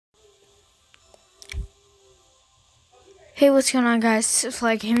Hey, what's going on, guys? It's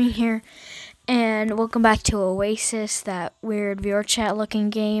Flag Gaming here, and welcome back to Oasis, that weird VR chat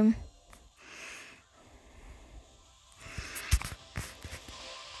looking game.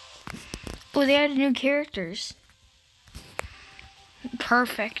 Oh, they added new characters.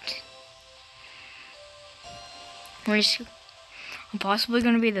 Perfect. I'm possibly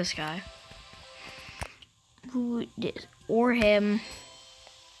going to be this guy. Who this? Or him.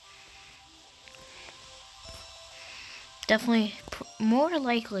 Definitely more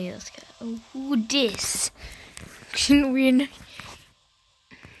likely this guy. Oh, who this?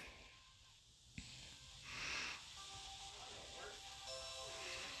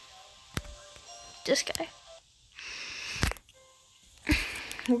 This guy.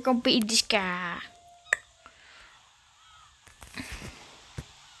 We're gonna be this guy.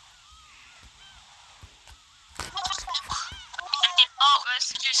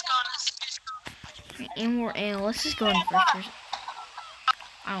 And we're analysts is going first.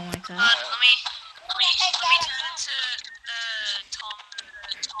 I don't like that. Let me turn into Tom.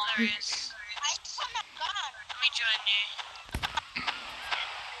 There he is. Let me join you.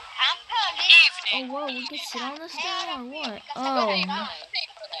 Evening. Oh, whoa, we can sit on this now or what? Oh.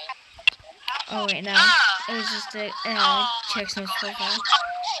 Oh, wait, no. It was just a text notes profile.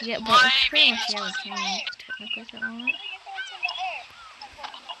 Yeah, but it's pretty much, yeah, we can technically sit on it.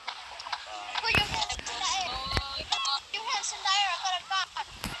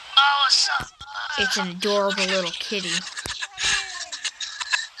 Oh, what's up? It's an adorable little kitty.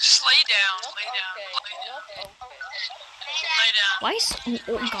 Just lay down. Why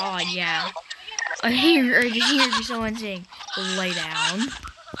oh god, yeah. I just hear someone saying, lay down.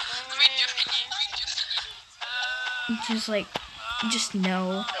 Just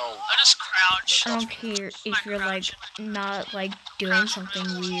no. I'll just crouch. I don't care if you're not doing something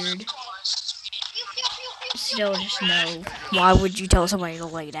weird. Still just no. Why would you tell somebody to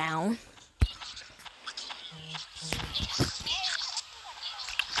lay down?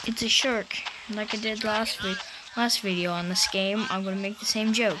 It's a shark. Like I did last video on this game, I'm gonna make the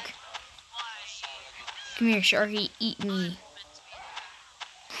same joke. Come here, sharky, eat me.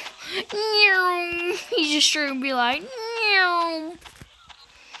 He's just trying to be like, meow.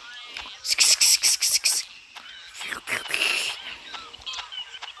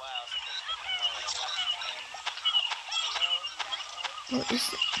 Oh,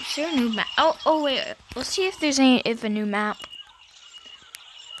 is there a new map? Oh wait. Let's see if there's a new map.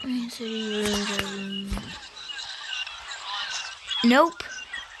 Nope.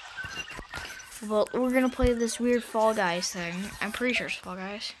 Well, we're gonna play this weird Fall Guys thing. I'm pretty sure it's Fall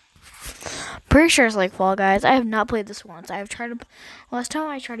Guys. Pretty sure it's like Fall Guys. I have not played this once. Last time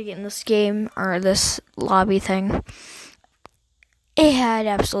I tried to get in this game or this lobby thing, it had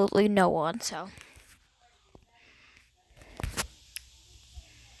absolutely no one. So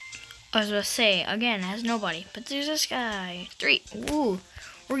I was about to say again, it has nobody. But there's this guy. 3. Ooh,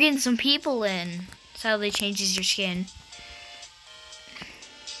 we're getting some people in. Sadly, changes your skin.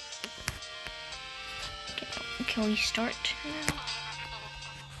 Can we start now?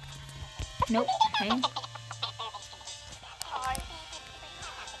 Nope. Okay.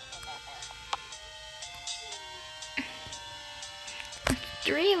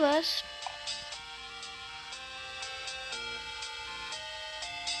 3 of us.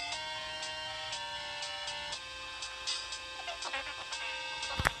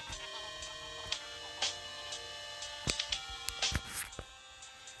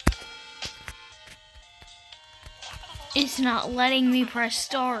 It's not letting me press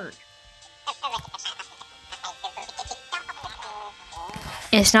start.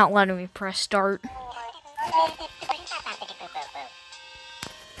 It's not letting me press start.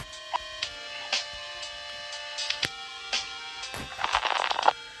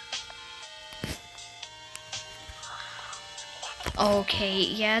 Okay,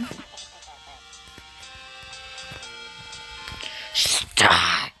 yeah.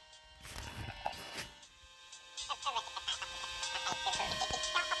 Stop.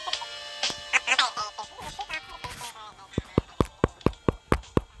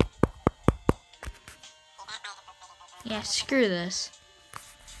 Yeah, screw this.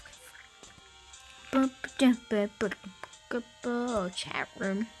 Oh, chat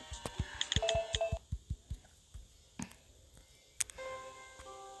room.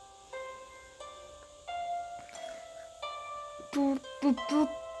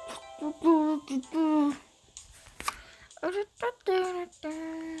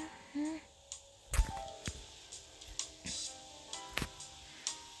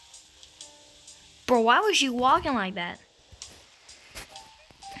 Bro, why was you walking like that?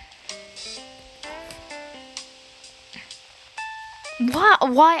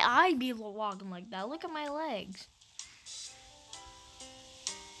 Why I be walking like that? Look at my legs.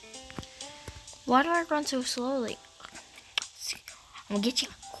 Why do I run so slowly? I'm gonna get you.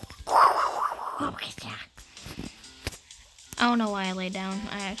 I'm gonna get you. I don't know why I laid down.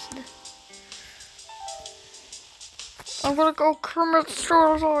 I actually. I'm gonna go Kermit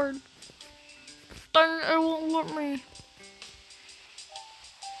Charizard. Dang, it won't let me.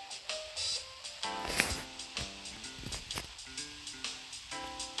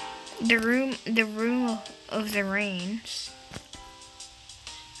 The room of the rains.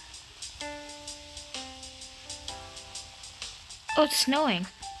 Oh, it's snowing.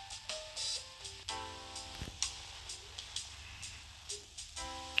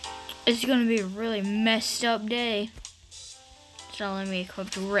 It's gonna be a really messed up day. It's not letting me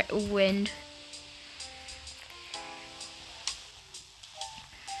equip wind.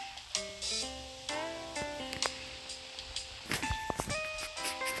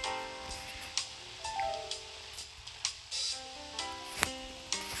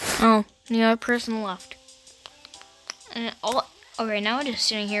 Oh, the other person left. And okay, now I'm just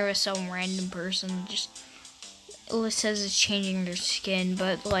sitting here with some random person. Just it says it's changing their skin,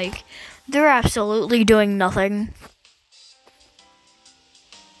 but like they're absolutely doing nothing.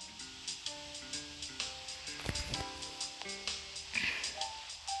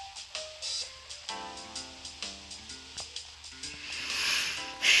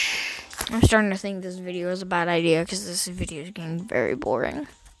 I'm starting to think this video is a bad idea because this video is getting very boring.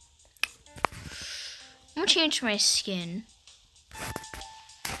 I'm gonna change my skin.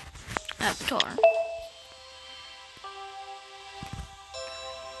 Avatar.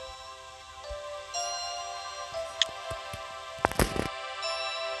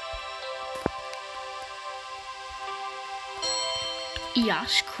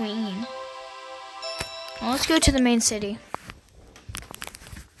 Yes, queen. Well, let's go to the main city.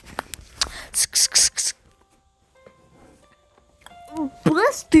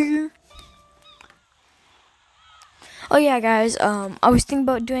 Buster. Oh yeah, guys. I was thinking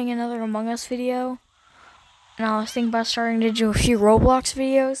about doing another Among Us video, and I was thinking about starting to do a few Roblox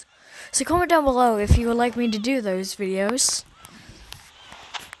videos. So comment down below if you would like me to do those videos.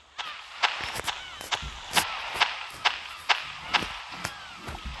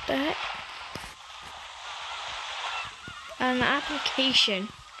 That an application.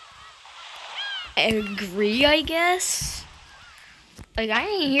 I agree, I guess. Like I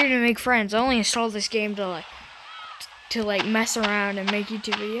ain't here to make friends. I only installed this game to mess around and make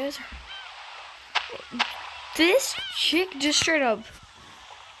YouTube videos. This chick just straight up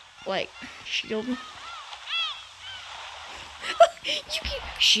like shield. You can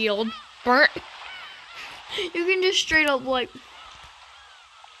shield burnt. You can just straight up like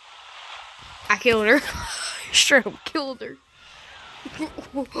I killed her. Straight up killed her.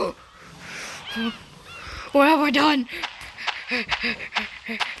 What have I done?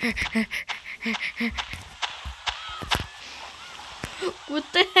 What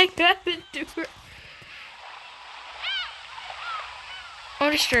the heck happened to her?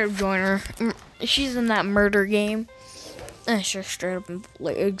 I'll just straight up join her. She's in that murder game. And she's straight up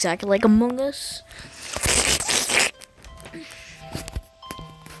like, exactly like Among Us.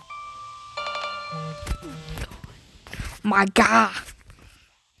 My God.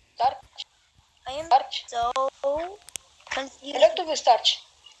 Start. I am Start. so confused. Onde é que tu viu start?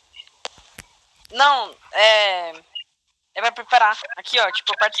 Não, é pra preparar. Aqui, ó,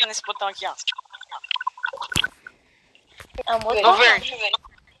 tipo, aperta nesse botão aqui, ó. É um No botão. verde.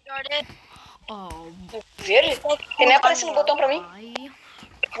 Oh, Verde? Tem nem aparecendo botão pra mim.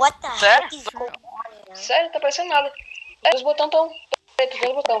 What the Sério? heck is going on? Sério, não tá aparecendo nada. Os botões estão pretos,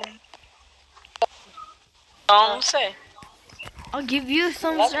 dois botões. Não sei. I'll give you a Lá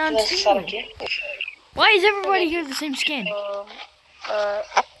thumbs que down lançaram too. aqui. Why is everybody here the same skin?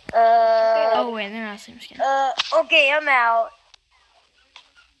 Oh wait, they're not the same skin. Okay, I'm out.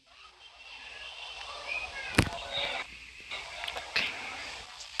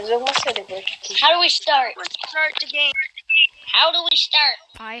 Fazer alguma coisa depois. How do we start? Let's start the game. How do we start?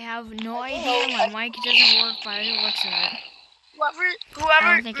 I have no idea. My mic doesn't work by the looks of it. I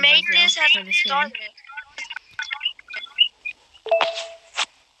Whoever don't think it made does, this though, has for this game. started it.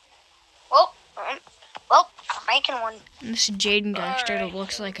 Well, I'm making one. This Jaden guy straight up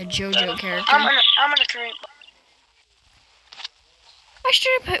looks like a JoJo character. I'm gonna create.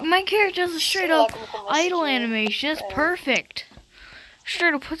 My character does a straight up idle animation. That's perfect.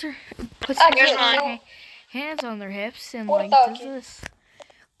 Straight up puts here's her mine. hands on their hips and like does this.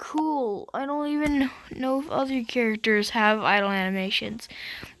 Cool. I don't even know if other characters have idle animations,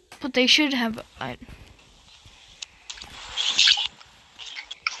 but they should have.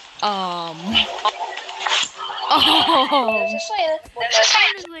 Oh. Deve ser isso aí, né? Botar assim.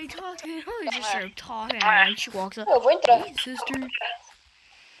 How did they talking? I just start talking and she walks up. Eu vou entrar. Hey, sister.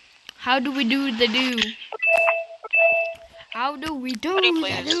 How do we do the do? How do we do How do you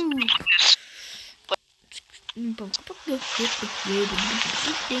play the this? do?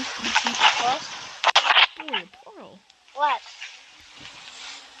 Oh, portal. What?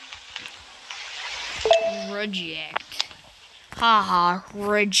 Reject. Haha,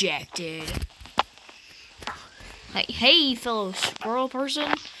 rejected. Like, hey, fellow squirrel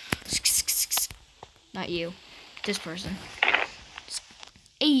person. Not you. This person.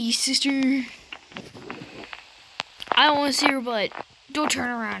 Hey, sister. I don't want to see your butt. Don't turn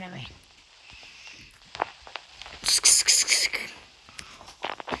around at me.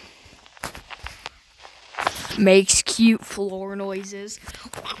 Makes cute floor noises.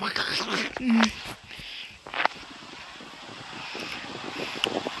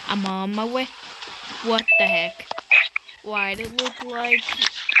 I'm on my way. What the heck? Why'd it look like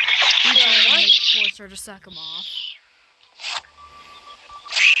you trying to force her to suck him off?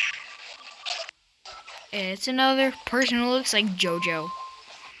 It's another person who looks like JoJo.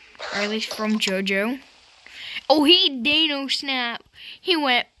 Or at least from JoJo. Oh, he Dano snap. He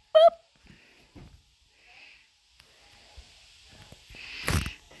went boop.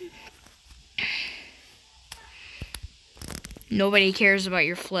 Nobody cares about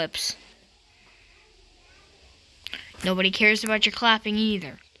your flips. Nobody cares about your clapping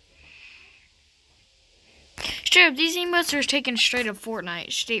either. Straight up, these emotes are taken straight up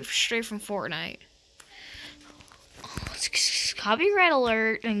Fortnite. Straight from Fortnite. Copyright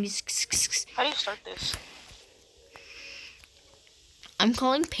alert. How do you start this? I'm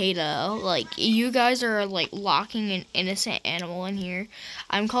calling PETA. Like, you guys are, like, locking an innocent animal in here.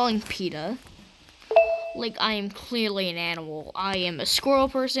 I'm calling PETA. Like, I am clearly an animal. I am a squirrel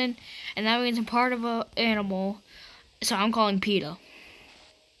person, and that means I'm part of an animal. So I'm calling PETA.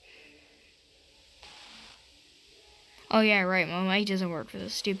 Oh yeah, right. My mic doesn't work for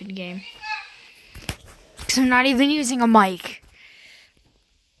this stupid game. Because I'm not even using a mic.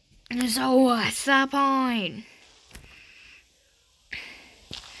 So what's the point?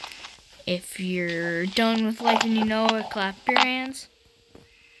 If you're done with life and you know it, clap your hands.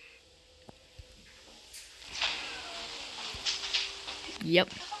 Yep.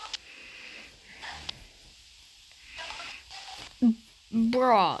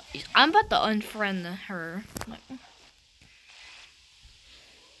 Bruh, I'm about to unfriend her.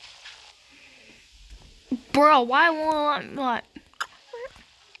 Bro, why won't I,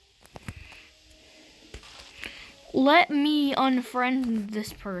 let me unfriend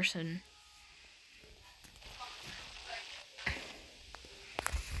this person.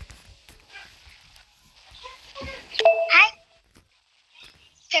 Hi.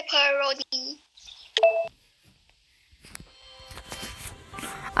 Pepperoni.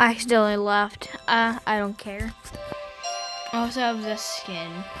 I accidentally left. I don't care. I also have this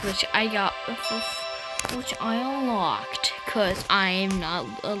skin, which I got, which I unlocked, because I am not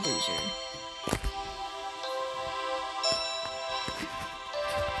a loser.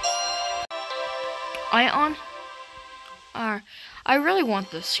 I really want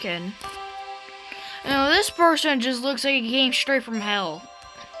this skin. You know, this person just looks like he came straight from hell.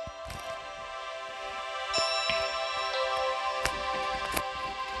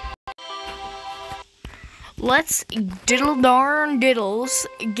 Let's diddle darn diddles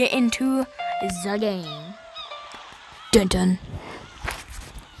get into the game. Dun dun.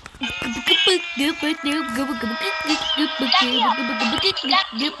 Is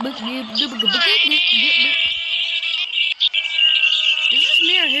this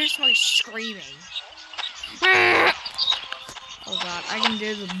me or hear somebody screaming? Oh god, I can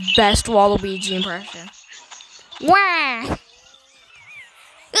do the best Waluigi impression. Wah!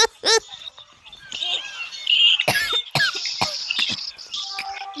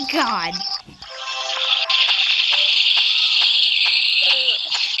 God.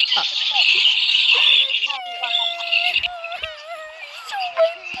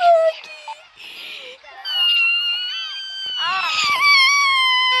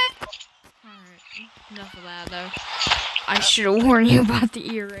 Enough of that, though. I should have warned you about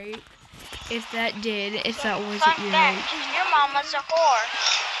the ear rape. If that was an ear rape. Your mama's a whore.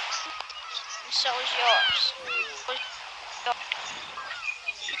 And so is yours.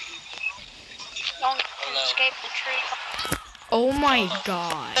 Don't escape the tree. Oh my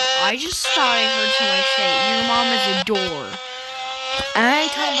god. I just thought I heard somebody say, your mom is a door. And I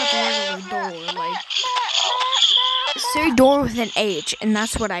ain't talking about the regular door. Like, say door with an H, and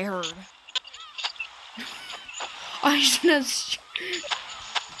that's what I heard. I just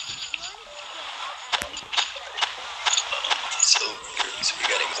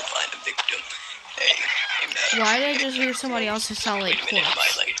Why did I just hear somebody else who sound like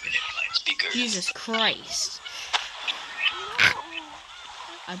corpse? Jesus Christ.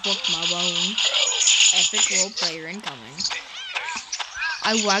 I booked my bones. Epic role player incoming.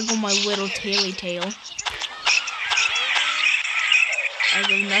 I waggle my little taily tail. I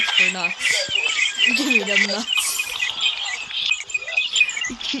go nuts for nuts. Give me them nuts.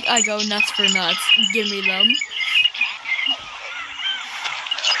 I go nuts for nuts. Give me them.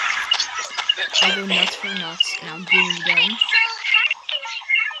 I go nuts for nuts. Now give me them.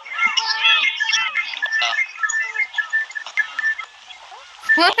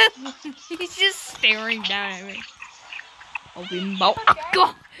 What? He's just staring down at me. Open mouth. Go.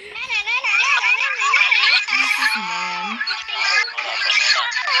 This is man.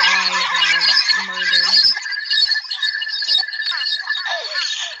 I have murdered.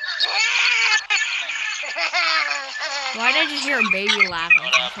 Why did I just hear a baby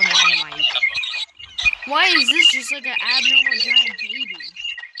laughing from the mic? Why is this just like an abnormal giant baby?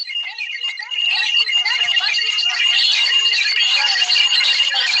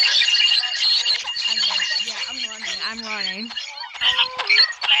 I'm running.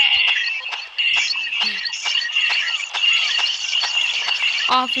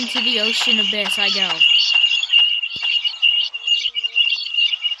 Off into the ocean abyss I go.